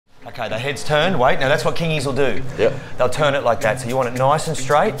Okay, the head's turned. Wait, now that's what kingies will do. Yep. They'll turn it like that, so you want it nice and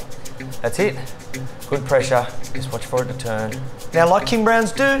straight. That's it. Good pressure. Just watch for it to turn. Now, like king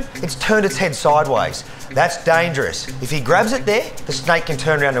browns do, it's turned its head sideways. That's dangerous. If he grabs it there, the snake can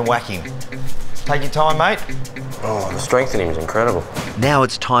turn around and whack him. Take your time, mate. Oh, the strength in him is incredible. Now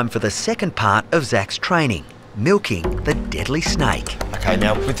it's time for the second part of Zach's training, milking the deadly snake. Okay,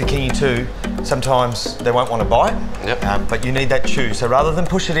 now with the kingy too, sometimes they won't want to bite, but you need that chew. So rather than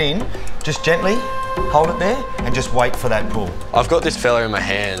push it in, just gently hold it there and just wait for that pull. I've got this fella in my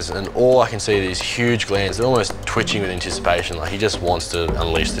hands and all I can see are these huge glands. They're almost twitching with anticipation, like he just wants to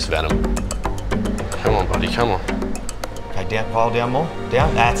unleash this venom. Come on, buddy, come on. Okay, down, pile down more.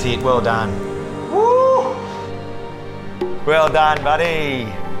 Down, that's it, well done. Woo! Well done, buddy.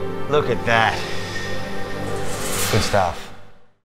 Look at that. Good stuff.